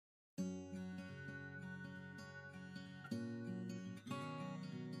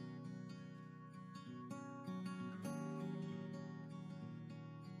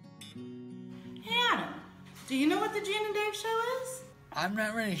Hey Adam, do you know what the Gene and Dave show is? I'm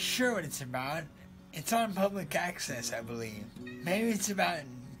not really sure what it's about. It's on public access, I believe. Maybe it's about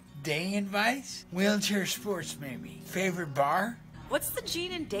dating advice? Wheelchair sports, maybe. Favorite bar? What's the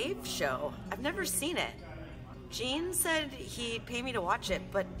Gene and Dave show? I've never seen it. Gene said he'd pay me to watch it,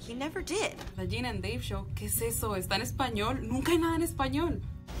 but he never did. The Gene and Dave show, ¿qué es eso? ¿Está en español? Nunca hay nada en español.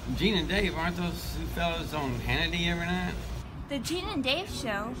 Gene and Dave, aren't those two fellas on Hannity every night? The Gene and Dave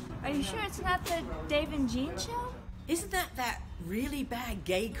show? Are you sure it's not the Dave and Gene show? Isn't that really bad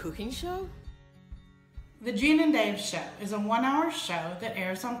gay cooking show? The Gene and Dave show is a 1-hour show that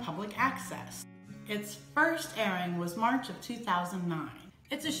airs on public access. Its first airing was March of 2009.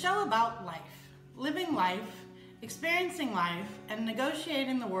 It's a show about life, living life, experiencing life, and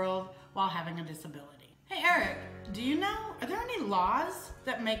negotiating the world while having a disability. Hey Eric, do you know, are there any laws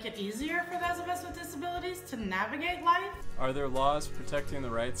that make it easier for those of us with disabilities to navigate life? Are there laws protecting the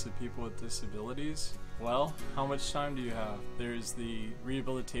rights of people with disabilities? Well, how much time do you have? There's the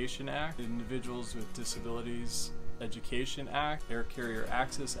Rehabilitation Act, Individuals with Disabilities Education Act, Air Carrier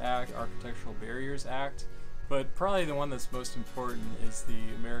Access Act, Architectural Barriers Act, but probably the one that's most important is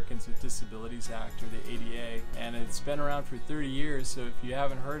the Americans with Disabilities Act, or the ADA, and it's been around for 30 years, so if you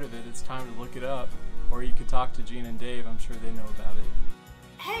haven't heard of it, it's time to look it up, or you could talk to Gene and Dave, I'm sure they know about it.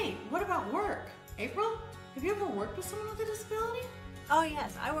 Hey, what about work? April, have you ever worked with someone with a disability? Oh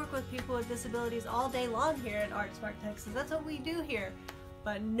yes, I work with people with disabilities all day long here at ArtSpark Texas. That's what we do here.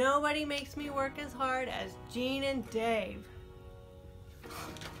 But nobody makes me work as hard as Gene and Dave.